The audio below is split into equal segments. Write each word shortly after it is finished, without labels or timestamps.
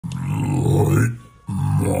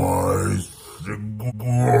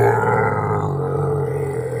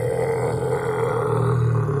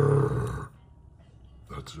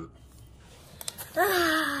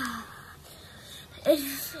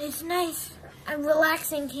I'm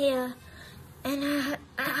relaxing here, and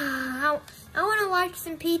I want to watch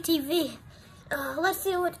some PTV. Let's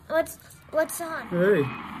see what's on. Hey,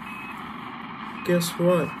 guess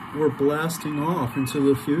what? We're blasting off into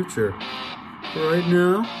the future. Right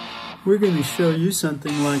now, we're going to show you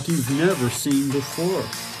something like you've never seen before.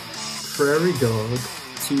 Prairie Dog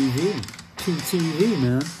TV. PTV,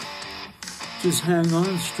 man. Just hang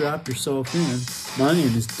on, strap yourself in. My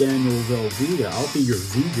name is Daniel Velveeta. I'll be your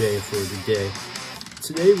VJ for the day.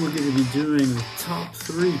 Today we're going to be doing the top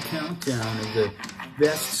 3 countdown of the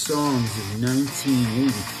best songs of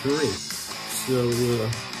 1983. So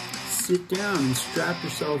sit down and strap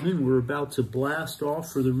yourself in. We're about to blast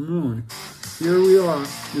off for the moon. Here we are,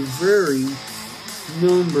 the very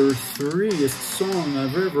number 3th song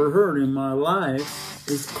I've ever heard in my life.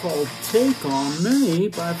 It's called Take On Me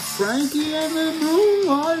by Frankie and the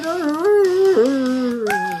Moonlighters.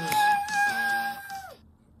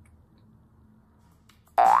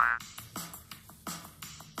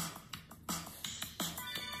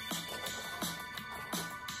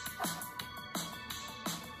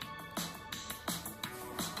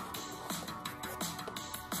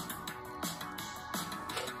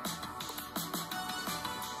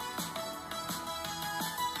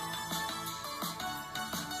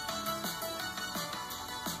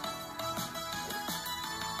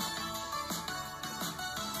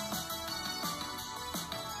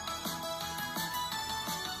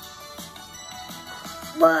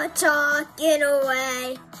 We're talking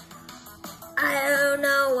away. I don't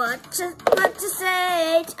know what to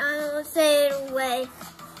say. I don't say it away.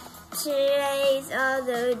 Today's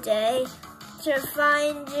other day to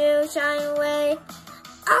find you shine away.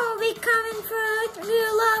 I'll be coming for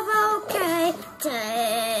your love, okay?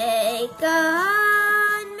 Take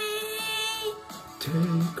on me.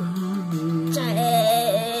 Take on me.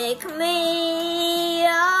 Take me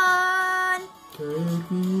on.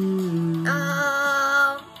 Take me.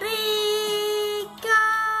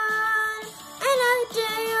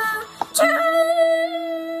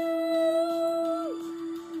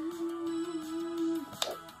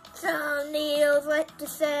 Some needles like to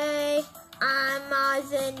say I'm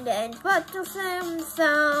Oz and ends, but they'll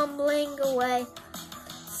some blink away.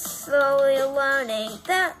 Slowly learning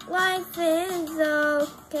that life is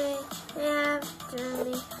okay after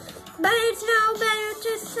me. But it's no better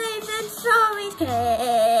to save than sorry.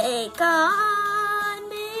 Take on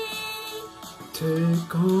me.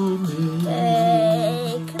 Take on me.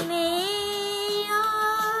 Take me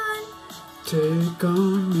on. Take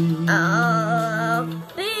on me. I'll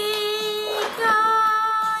be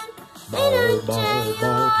gone in a day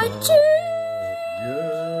or two. Yeah.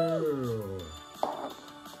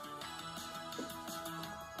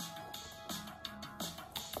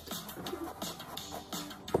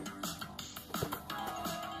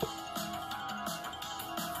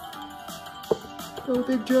 Go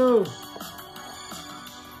Big Joe.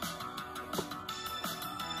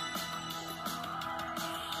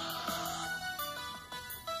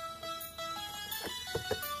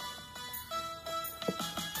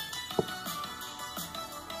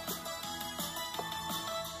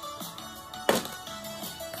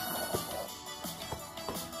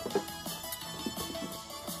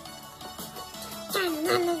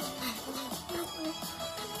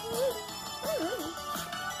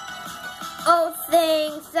 Oh,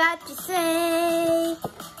 things that you say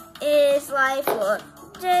is life for a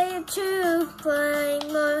day or two,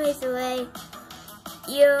 flying miles away.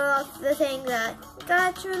 You're the thing that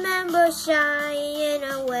got to remember, shying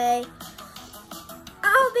away.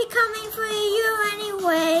 I'll be coming for you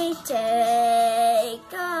anyway.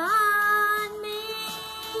 Take on me.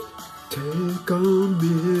 Take on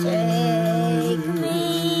me. Take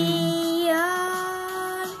me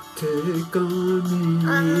on. Take on me.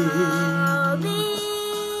 I'll be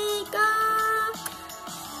gone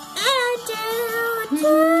in a day or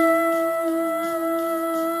two.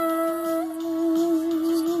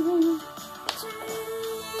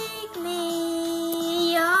 Take me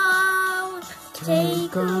on.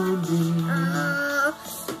 Take on me. I'll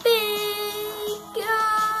be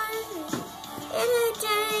gone in a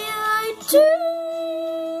day or two.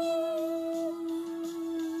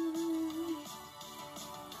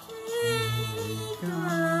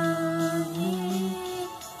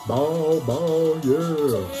 Bow, bow,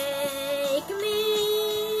 yeah. Take me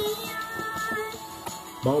on.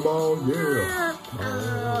 Bow, bow, yeah.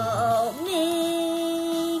 I'll be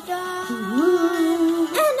gone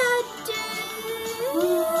in a day.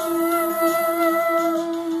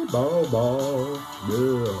 Bow, bow,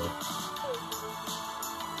 yeah.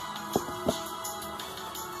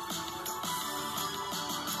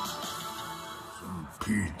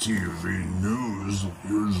 PTV. PTV News.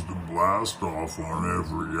 Here's the blast off on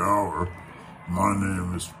every hour. My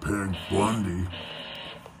name is Peg Bundy.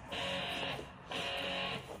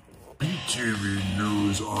 PTV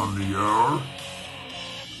News on the hour.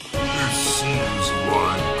 It seems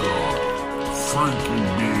like Frank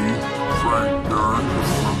Behringer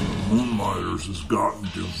from Moonlighters has gotten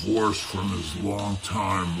divorced from his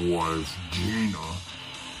longtime wife, Gina,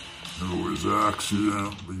 who was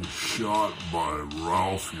accidentally shot by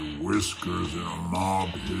Ralphie Whiskers in a mob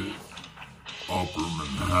hit Upper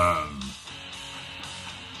Manhattan.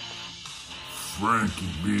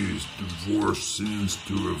 Frankie B's divorce seems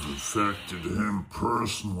to have affected him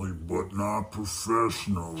personally, but not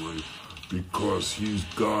professionally, because he's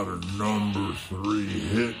got a number 3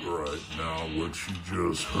 hit right now, which you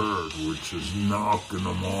just heard, which is knocking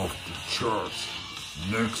him off the charts.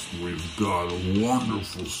 Next, we've got a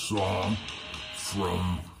wonderful song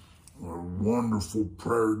from a wonderful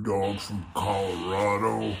prairie dog from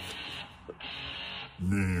Colorado.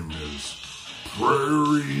 Name is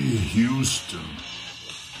Prairieand.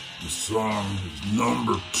 The song is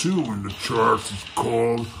number 2 in the charts. It's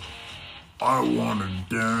called I Want to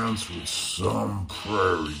Dance with Some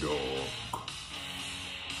Prairie Dog.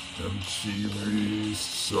 MTV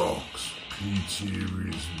sucks.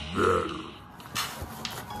 PTV's better.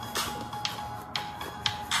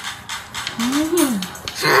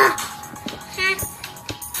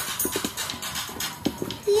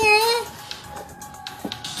 Yeah.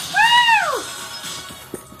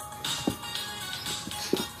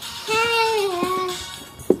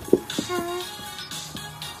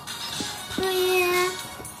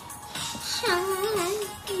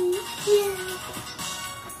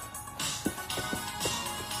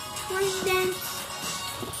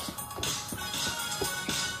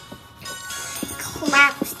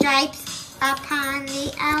 Clap stripes upon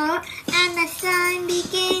the hour, and the sun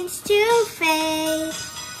begins to fade.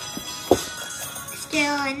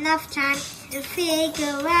 Still enough time to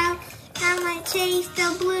figure out how I chase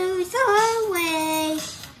the blues away.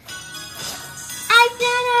 I've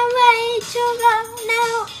done already to go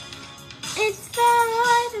now. It's the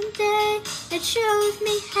light of day that shows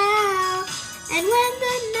me how. And when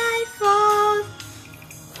the night falls,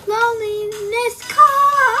 loneliness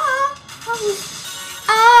calls.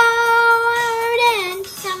 Oh, and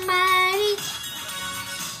somebody.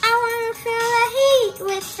 I wanna feel the heat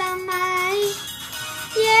with somebody.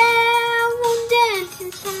 Yeah, I won't dance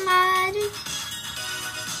with somebody.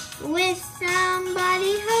 With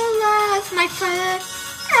somebody who loves my foot.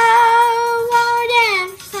 Oh, I wanna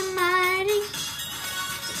dance with somebody.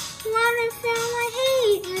 Wanna feel the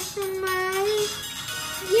heat with somebody.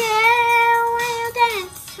 Yeah, I wanna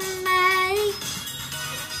dance with somebody.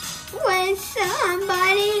 With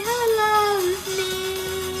somebody who loves me.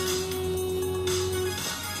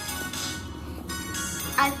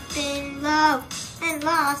 I've been low and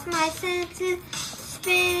lost my senses,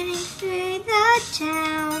 spinning through the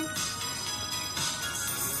town.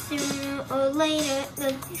 Sooner or later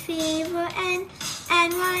the fever and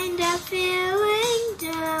wind up feeling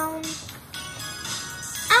down.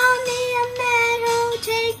 I'll need a man who'll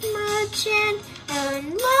take my chance, and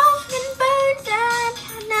love and birds are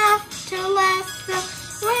enough to last. So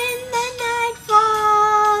when the night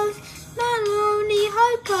falls, my lonely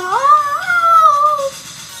heart calls.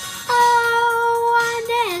 Oh, I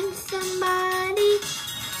dance somebody.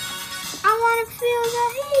 I wanna feel the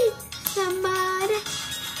heat, somebody.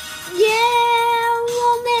 Yeah, I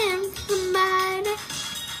will dance somebody.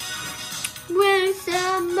 With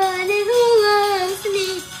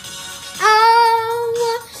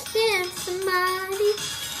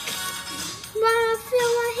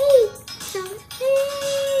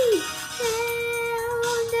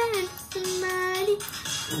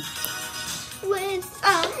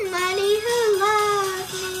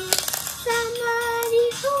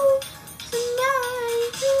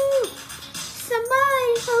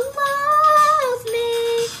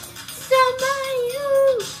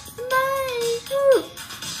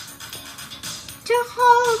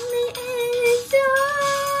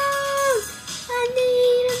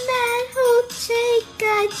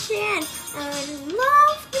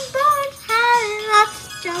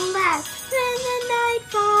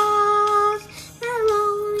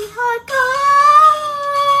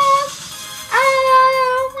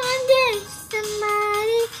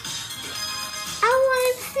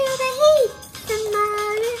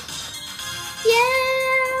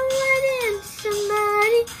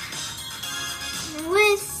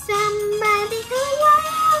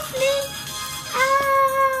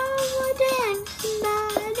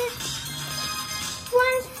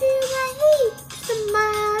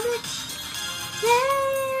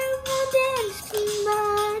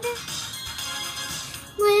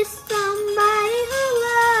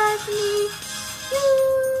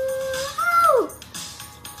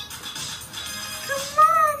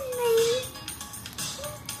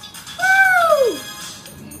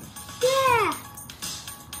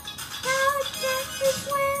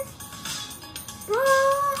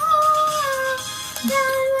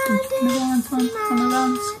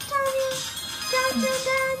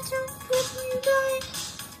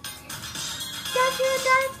have you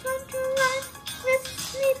done to run with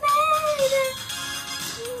me, baby?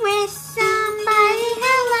 With somebody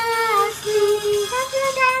who loves me. Have you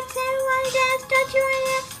dance and wanna dance? Don't you wanna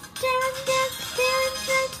dance? Dance, dance, dance,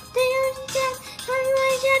 dance, dance, dance. Don't you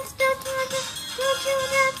wanna dance? Don't you wanna dance? Don't you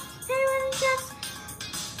wanna dance? Don't you wanna dance?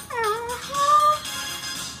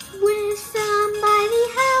 With somebody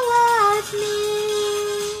who loves me.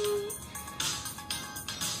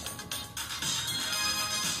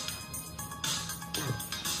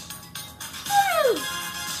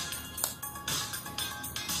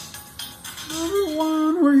 Number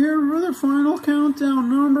one, we're here for the final countdown.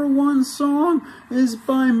 Number one song is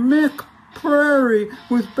by Mick Prairie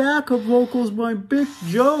with backup vocals by Big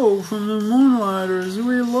Joe from the Moonlighters.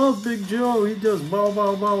 We love Big Joe. He does bow,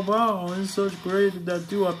 bow, bow, bow. He's such great at that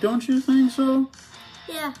doo-wop. Don't you think so?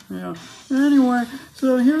 Yeah. Yeah. Anyway,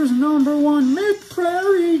 so here's number one, Mick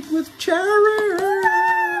Prairie with Cherish.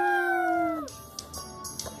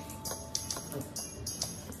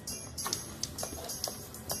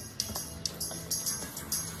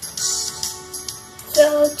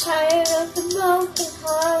 So tired of the broken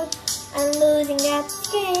heart and losing at the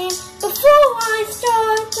game. Before I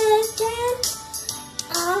start the dance,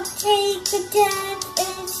 I'll take the dance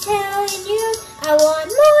and tell you I want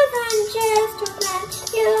more than just a match.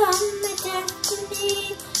 You're my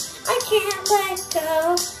destiny. I can't let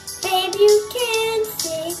go, babe. You can't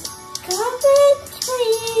see. Come and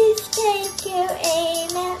please take your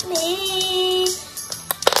aim at me.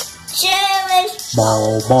 Cherish.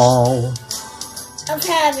 Bow, bow. Of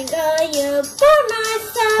having you by my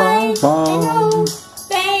side. Bow, bow. And oh,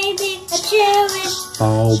 baby, I cherish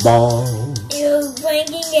Bow, bow. you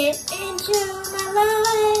bringing it into my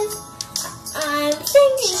life. I'm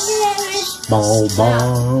singing cherish. Bow,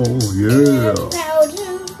 bow, yeah. And proud to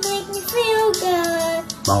make me feel good.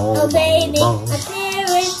 Bow, Oh, baby, bow, I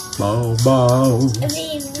cherish bow, bow. of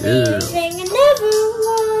even Yeah. anything I never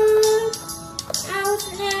would. I was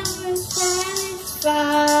never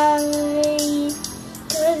satisfied.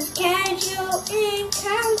 Cause casual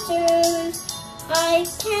encounters I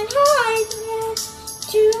can't hide it.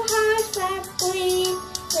 Two hearts that bleed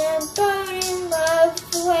and burn in love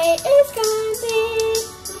the way it's gonna be.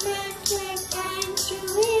 Romantic and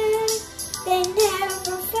Juliet, they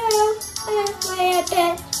never felt that way. I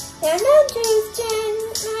bet they're not just in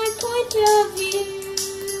my point of view.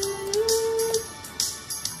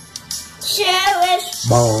 Cherish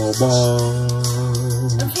Bow,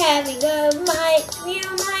 bow. of having you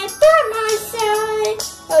might by my side.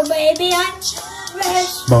 Oh baby, I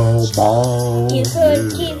cherish Bow, bow. you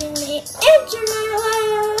could Yeah. keep me into my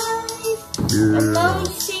life. I'm Yeah.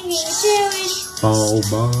 always singing cherish. Bow,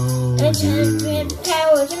 bow. And just Yeah. with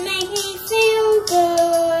power to make me feel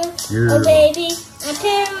good. Yeah. Oh baby, I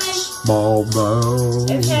cherish. Bow, bow.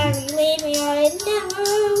 Every time you leave me, I never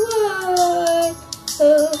would.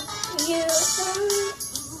 Oh, you.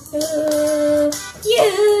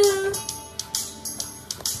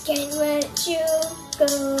 Can't let you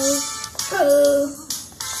go. Oh,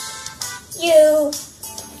 you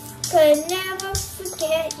could never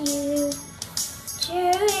forget you.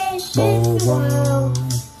 Cherish Bow, is the bow. world.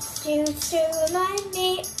 Used to remind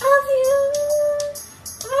me of you.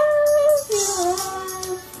 Of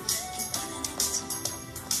you.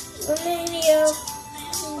 Radio.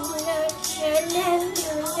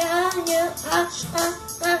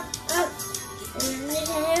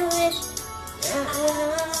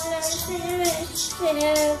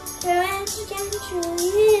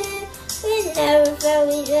 We never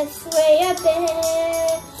felt this way a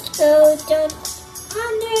bit. So don't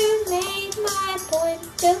undermine my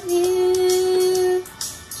point of view.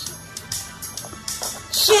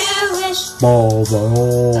 Cherish. Bow,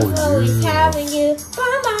 bow. I'm always Yeah. having you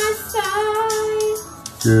by my side.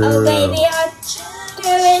 Yeah. Oh baby, I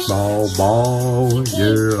cherish. Bow, bow. Keep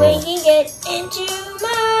Yeah. bringing it into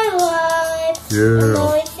my life. I'm Yeah.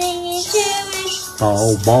 always singing cherish.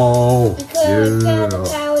 Bow, bow. Because Yeah.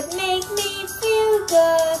 that would make me feel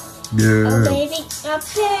good. Oh Yeah. baby, I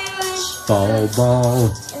cherish. Bow,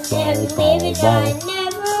 bow. And Bow, never bow, leave it, I bow.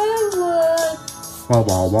 never would. Bow,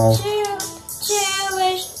 bow, bow.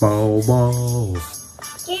 Cherish. Bow, bow.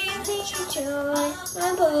 Give me joy, my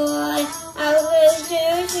boy. I will do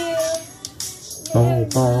you. Bow,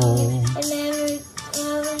 bow. I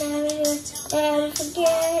will never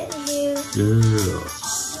forget you. Yeah.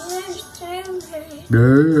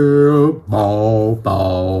 Yeah. Bow,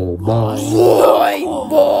 bow, bow. Boy,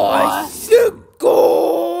 boy.